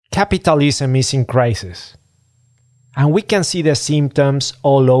capitalism is in crisis. And we can see the symptoms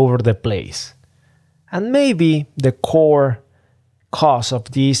all over the place. And maybe the core cause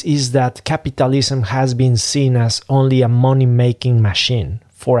of this is that capitalism has been seen as only a money-making machine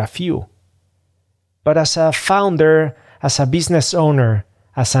for a few. But as a founder, as a business owner,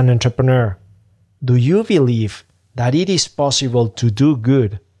 as an entrepreneur, do you believe that it is possible to do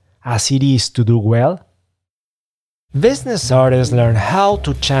good as it is to do well? Business artists learn how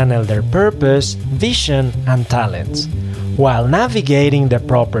to channel their purpose, vision, and talents, while navigating the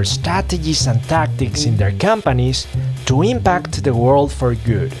proper strategies and tactics in their companies to impact the world for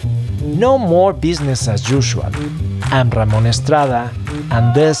good. No more business as usual. I'm Ramon Estrada,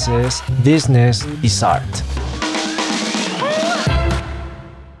 and this is Business is Art.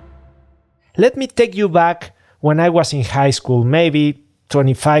 Let me take you back when I was in high school, maybe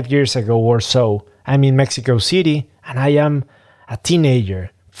 25 years ago or so. I'm in Mexico City, and I am a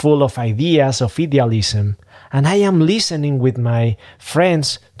teenager, full of ideas, of idealism, and I am listening with my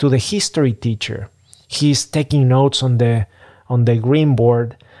friends to the history teacher. He's taking notes on the green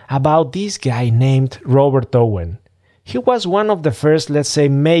board about this guy named Robert Owen. He was one of the first, let's say,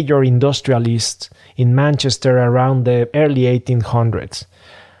 major industrialists in Manchester around the early 1800s.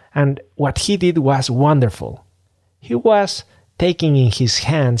 And what he did was wonderful. He was taking in his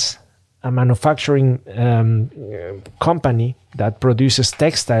hands a manufacturing company that produces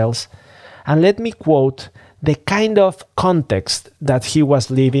textiles, and let me quote the kind of context that he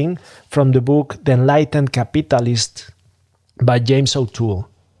was living from the book The Enlightened Capitalist by James O'Toole.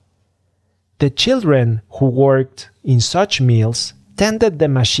 The children who worked in such mills tended the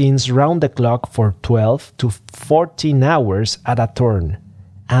machines round the clock for 12 to 14 hours at a turn,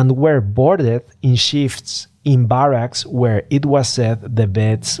 and were boarded in shifts in barracks where it was said the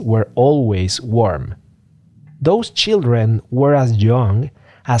beds were always warm. Those children were as young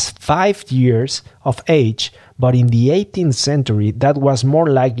as 5 years of age, but in the 18th century that was more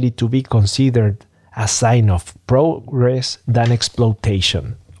likely to be considered a sign of progress than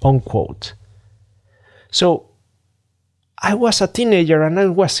exploitation." Unquote. So I was a teenager and I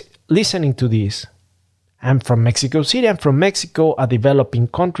was listening to this. I'm from Mexico City. I'm from Mexico, a developing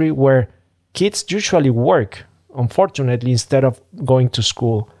country where kids usually work, unfortunately, instead of going to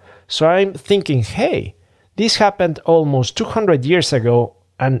school. So I'm thinking, hey, this happened almost 200 years ago,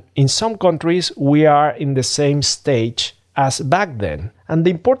 and in some countries we are in the same stage as back then. And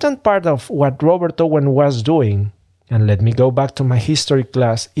the important part of what Robert Owen was doing, and let me go back to my history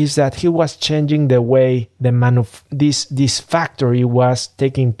class, is that he was changing the way this factory was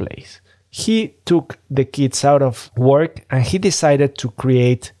taking place. He took the kids out of work and he decided to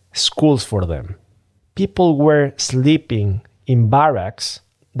create schools for them. People were sleeping in barracks.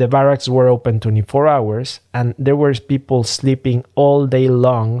 The barracks were open 24 hours, and there were people sleeping all day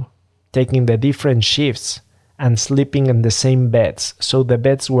long, taking the different shifts and sleeping in the same beds. So the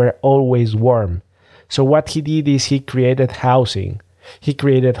beds were always warm. So what he did is he created housing. He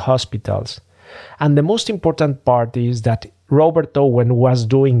created hospitals. And the most important part is that Robert Owen was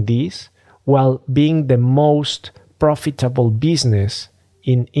doing this while being the most profitable business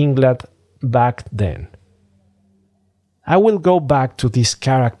in England back then. I will go back to this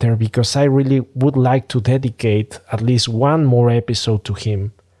character because I really would like to dedicate at least one more episode to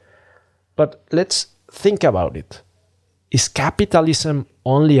him. But let's think about it. Is capitalism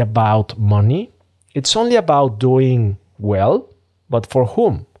only about money? It's only about doing well, but for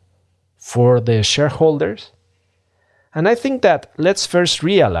whom? For the shareholders? And I think that let's first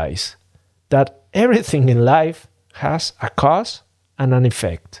realize that everything in life has a cause and an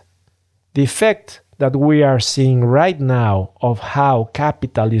effect. The effect that we are seeing right now of how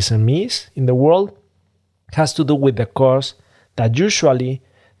capitalism is in the world has to do with the cause that usually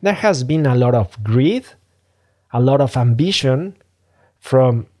there has been a lot of greed, a lot of ambition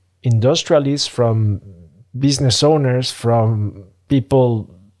from industrialists, from business owners, from people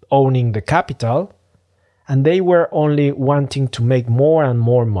owning the capital, and they were only wanting to make more and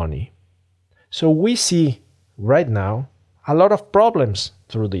more money. So we see right now a lot of problems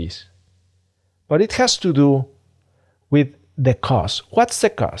through this. But it has to do with the cause. What's the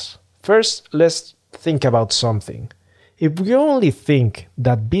cause? First, let's think about something. If we only think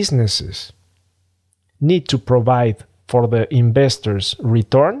that businesses need to provide for the investors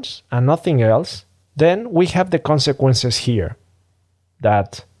returns and nothing else, then we have the consequences here.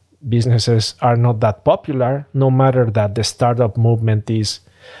 That businesses are not that popular, no matter that the startup movement is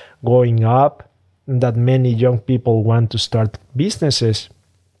going up, and that many young people want to start businesses.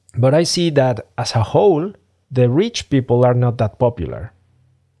 But I see that as a whole, the rich people are not that popular,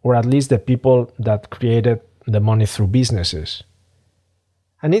 or at least the people that created the money through businesses.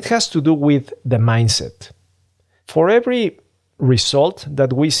 And it has to do with the mindset. For every result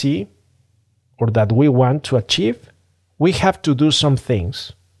that we see or that we want to achieve, we have to do some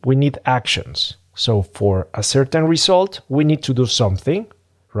things. We need actions. So for a certain result, we need to do something,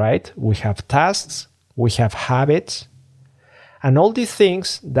 right? We have tasks, we have habits, and all these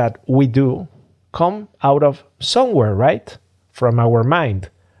things that we do come out of somewhere, right? From our mind,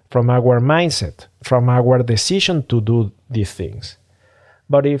 from our mindset, from our decision to do these things.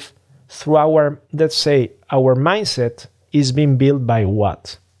 But if through our, let's say, our mindset is being built by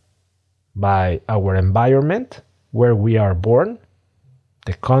what? By our environment, where we are born,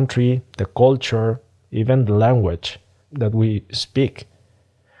 the country, the culture, even the language that we speak,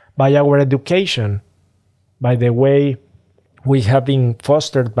 by our education, by the way we have been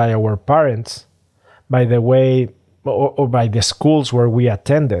fostered by our parents, by the way or by the schools where we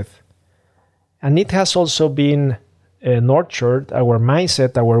attended. And it has also been nurtured, our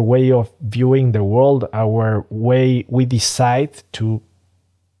mindset, our way of viewing the world, our way we decide to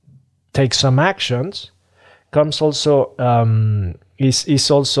take some actions, comes also is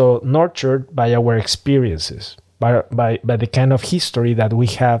also nurtured by our experiences, by the kind of history that we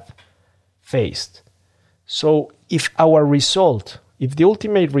have faced. So if our result, if the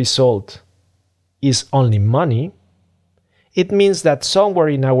ultimate result is only money, it means that somewhere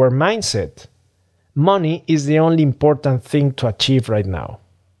in our mindset, money is the only important thing to achieve right now.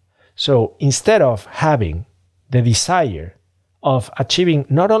 So instead of having the desire of achieving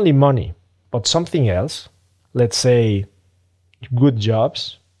not only money, but something else, let's say good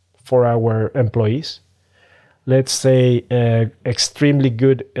jobs for our employees, let's say extremely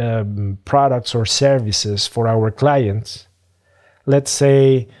good products or services for our clients, let's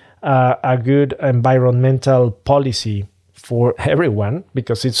say a good environmental policy for everyone,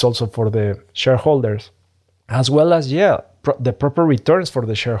 because it's also for the shareholders, as well as, the proper returns for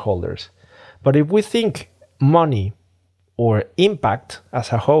the shareholders. But if we think money or impact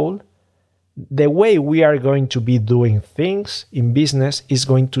as a whole, the way we are going to be doing things in business is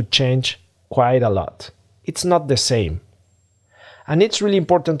going to change quite a lot. It's not the same. And it's really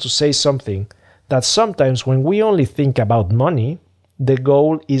important to say something, that sometimes when we only think about money, the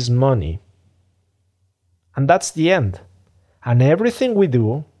goal is money. And that's the end. And everything we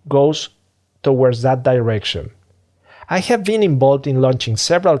do goes towards that direction. I have been involved in launching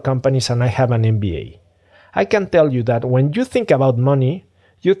several companies and I have an MBA. I can tell you that when you think about money,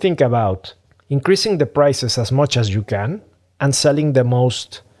 you think about increasing the prices as much as you can and selling the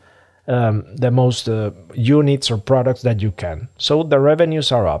most units or products that you can. So the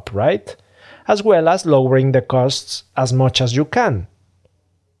revenues are up, right? As well as lowering the costs as much as you can.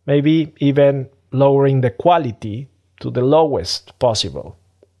 Maybe even lowering the quality to the lowest possible,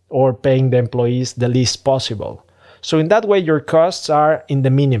 or paying the employees the least possible. So in that way, your costs are in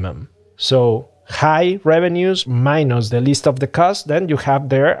the minimum. So high revenues minus the least of the cost, then you have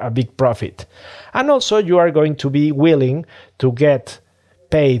there a big profit. And also you are going to be willing to get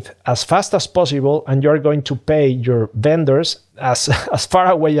paid as fast as possible, and you're going to pay your vendors as far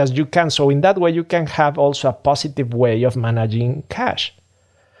away as you can. So in that way, you can have also a positive way of managing cash.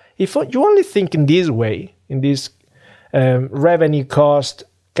 If you only think in this way, in this revenue cost,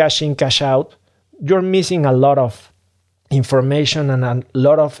 cash in, cash out, you're missing a lot of information and a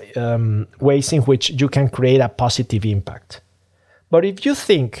lot of ways in which you can create a positive impact. But if you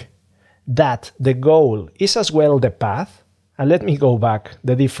think that the goal is as well the path, and let me go back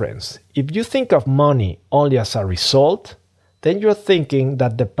the difference. If you think of money only as a result, then you're thinking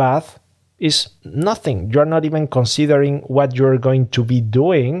that the path is nothing. You're not even considering what you're going to be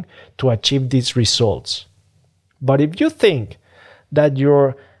doing to achieve these results. But if you think that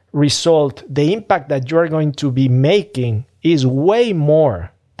your result, the impact that you're going to be making is way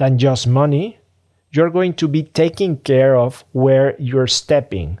more than just money, you're going to be taking care of where you're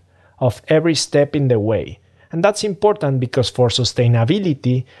stepping, of every step in the way. And that's important because for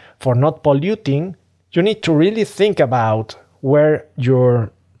sustainability, for not polluting, you need to really think about where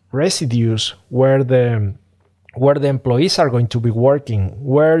your residues, where the employees are going to be working,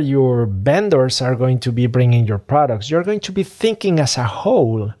 where your vendors are going to be bringing your products. You're going to be thinking as a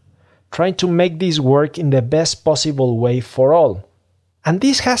whole, trying to make this work in the best possible way for all. And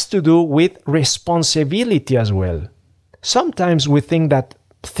this has to do with responsibility as well. Sometimes we think that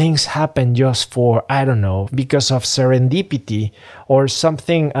things happen just for, because of serendipity or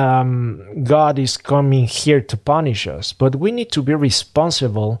something, God is coming here to punish us. But we need to be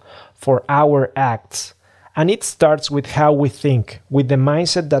responsible for our acts. And it starts with how we think, with the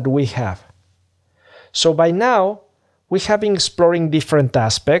mindset that we have. So by now, we have been exploring different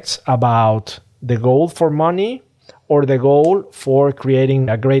aspects about the goal for money or the goal for creating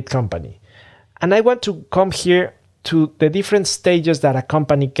a great company. And I want to come here to the different stages that a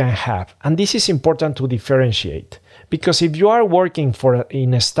company can have. And this is important to differentiate. Because if you are working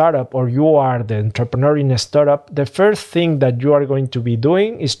in a startup or you are the entrepreneur in a startup, the first thing that you are going to be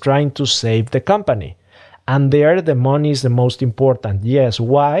doing is trying to save the company. And there the money is the most important. Yes,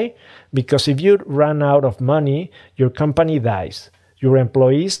 why? Because if you run out of money, your company dies. Your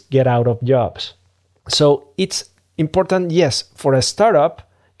employees get out of jobs. So it's important, yes, for a startup,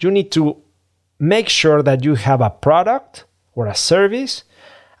 you need to make sure that you have a product or a service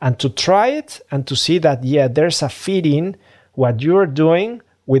and to try it and to see that, yeah, there's a fit in what you're doing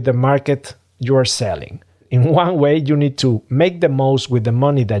with the market you're selling. In one way, you need to make the most with the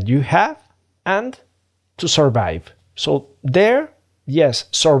money that you have and to survive. So there, yes,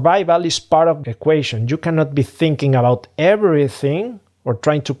 survival is part of the equation. You cannot be thinking about everything or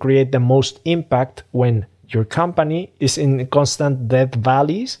trying to create the most impact when your company is in constant death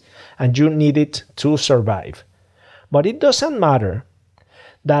valleys and you need it to survive. But it doesn't matter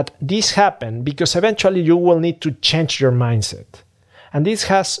that this happen because eventually you will need to change your mindset. And this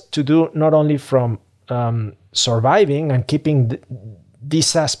has to do not only from surviving and keeping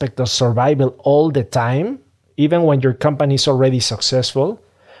this aspect of survival all the time, even when your company is already successful,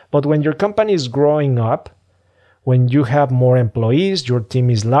 but when your company is growing up, when you have more employees, your team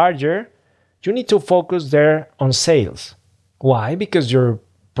is larger, you need to focus there on sales. Why? Because your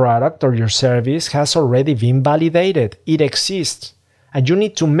product or your service has already been validated. It exists. And you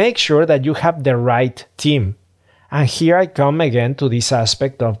need to make sure that you have the right team. And here I come again to this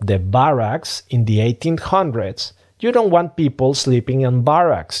aspect of the barracks in the 1800s. You don't want people sleeping in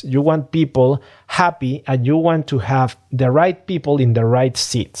barracks. You want people happy and you want to have the right people in the right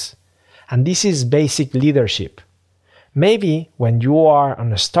seats. And this is basic leadership. Maybe when you are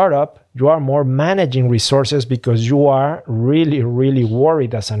on a startup, you are more managing resources because you are really, really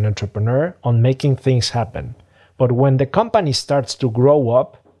worried as an entrepreneur on making things happen. But when the company starts to grow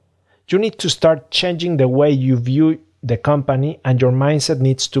up, you need to start changing the way you view the company and your mindset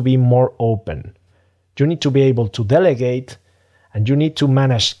needs to be more open. You need to be able to delegate and you need to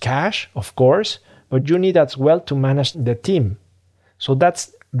manage cash, of course, but you need as well to manage the team. So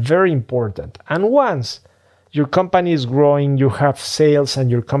that's very important. And once your company is growing, you have sales and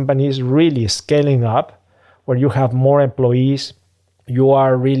your company is really scaling up, where you have more employees, you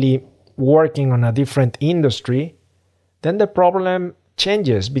are really working on a different industry, then the problem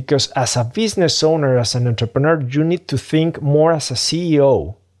changes because as a business owner, as an entrepreneur, you need to think more as a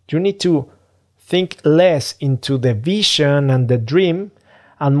CEO. You need to think less into the vision and the dream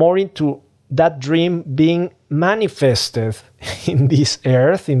and more into that dream being manifested in this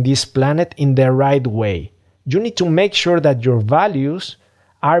earth, in this planet, in the right way. You need to make sure that your values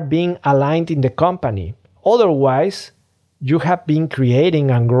are being aligned in the company. Otherwise, you have been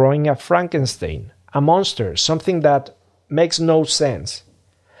creating and growing a Frankenstein, a monster, something that makes no sense.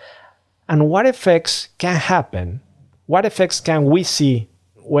 And what effects can happen? What effects can we see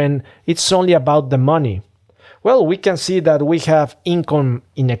when it's only about the money? Well, we can see that we have income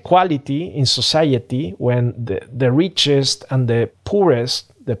inequality in society when the richest and the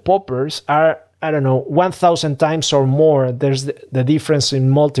poorest, the paupers, are 1,000 times or more. There's the difference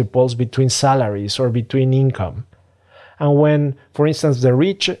in multiples between salaries or between income. And when, for instance, the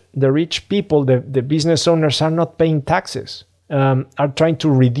rich people, the business owners are not paying taxes, are trying to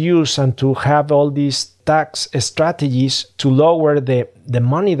reduce and to have all these tax strategies to lower the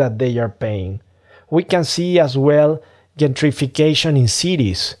money that they are paying. We can see as well gentrification in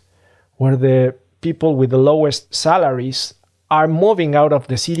cities, where the people with the lowest salaries are moving out of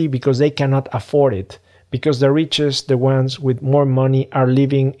the city because they cannot afford it, because the richest, the ones with more money, are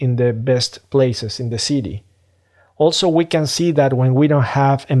living in the best places in the city. Also, we can see that when we don't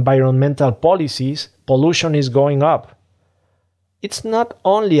have environmental policies, pollution is going up. It's not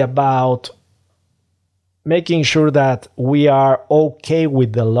only about making sure that we are okay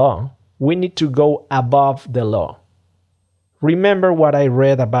with the law. We need to go above the law. Remember what I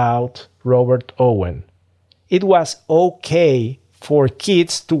read about Robert Owen. It was okay for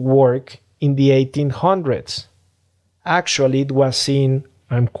kids to work in the 1800s. Actually, it was seen,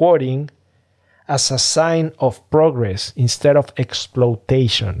 I'm quoting, as a sign of progress instead of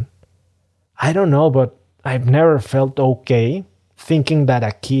exploitation. I don't know, but I've never felt okay thinking that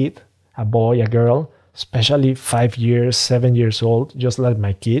a kid, a boy, a girl, especially 5 years, 7 years old, just like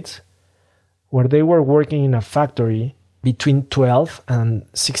my kids, where they were working in a factory between 12 and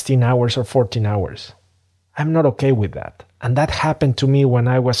 16 hours or 14 hours. I'm not okay with that. And that happened to me when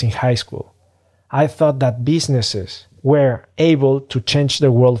I was in high school. I thought that businesses were able to change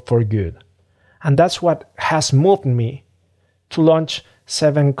the world for good. And that's what has moved me to launch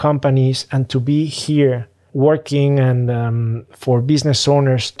 7 companies and to be here working and for business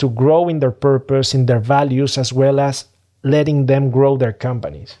owners to grow in their purpose, in their values, as well as letting them grow their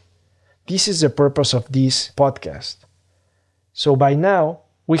companies. This is the purpose of this podcast. So by now,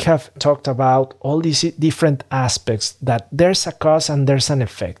 we have talked about all these different aspects that there's a cause and there's an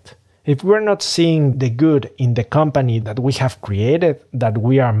effect. If we're not seeing the good in the company that we have created, that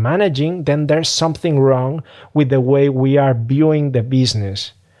we are managing, then there's something wrong with the way we are viewing the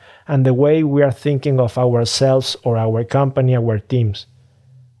business and the way we are thinking of ourselves or our company, our teams.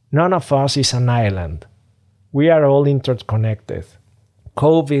 None of us is an island. We are all interconnected.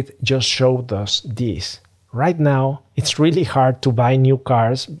 COVID just showed us this. Right now, it's really hard to buy new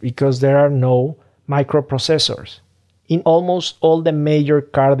cars because there are no microprocessors in almost all the major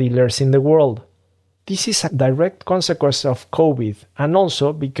car dealers in the world. This is a direct consequence of COVID, and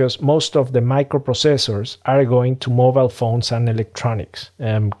also because most of the microprocessors are going to mobile phones and electronics,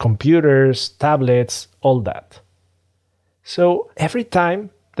 computers, tablets, all that. So every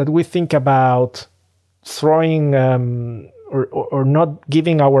time that we think about throwing or not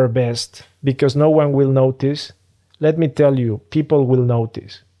giving our best because no one will notice, let me tell you, people will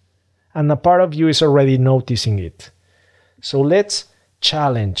notice. And a part of you is already noticing it. So let's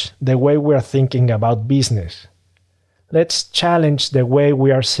challenge the way we are thinking about business. Let's challenge the way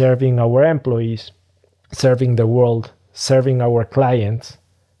we are serving our employees, serving the world, serving our clients,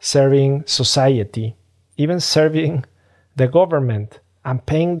 serving society, even serving the government, and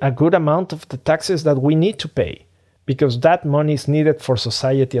paying a good amount of the taxes that we need to pay, because that money is needed for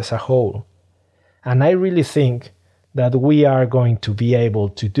society as a whole. And I really think that we are going to be able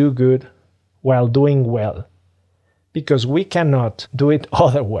to do good while doing well, because we cannot do it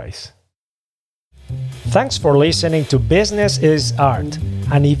otherwise. Thanks for listening to Business is Art.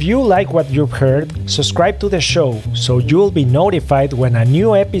 And if you like what you've heard, subscribe to the show so you'll be notified when a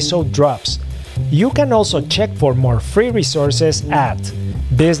new episode drops. You can also check for more free resources at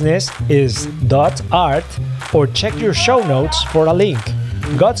businessis.art or check your show notes for a link.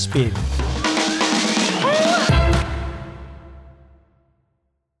 Godspeed!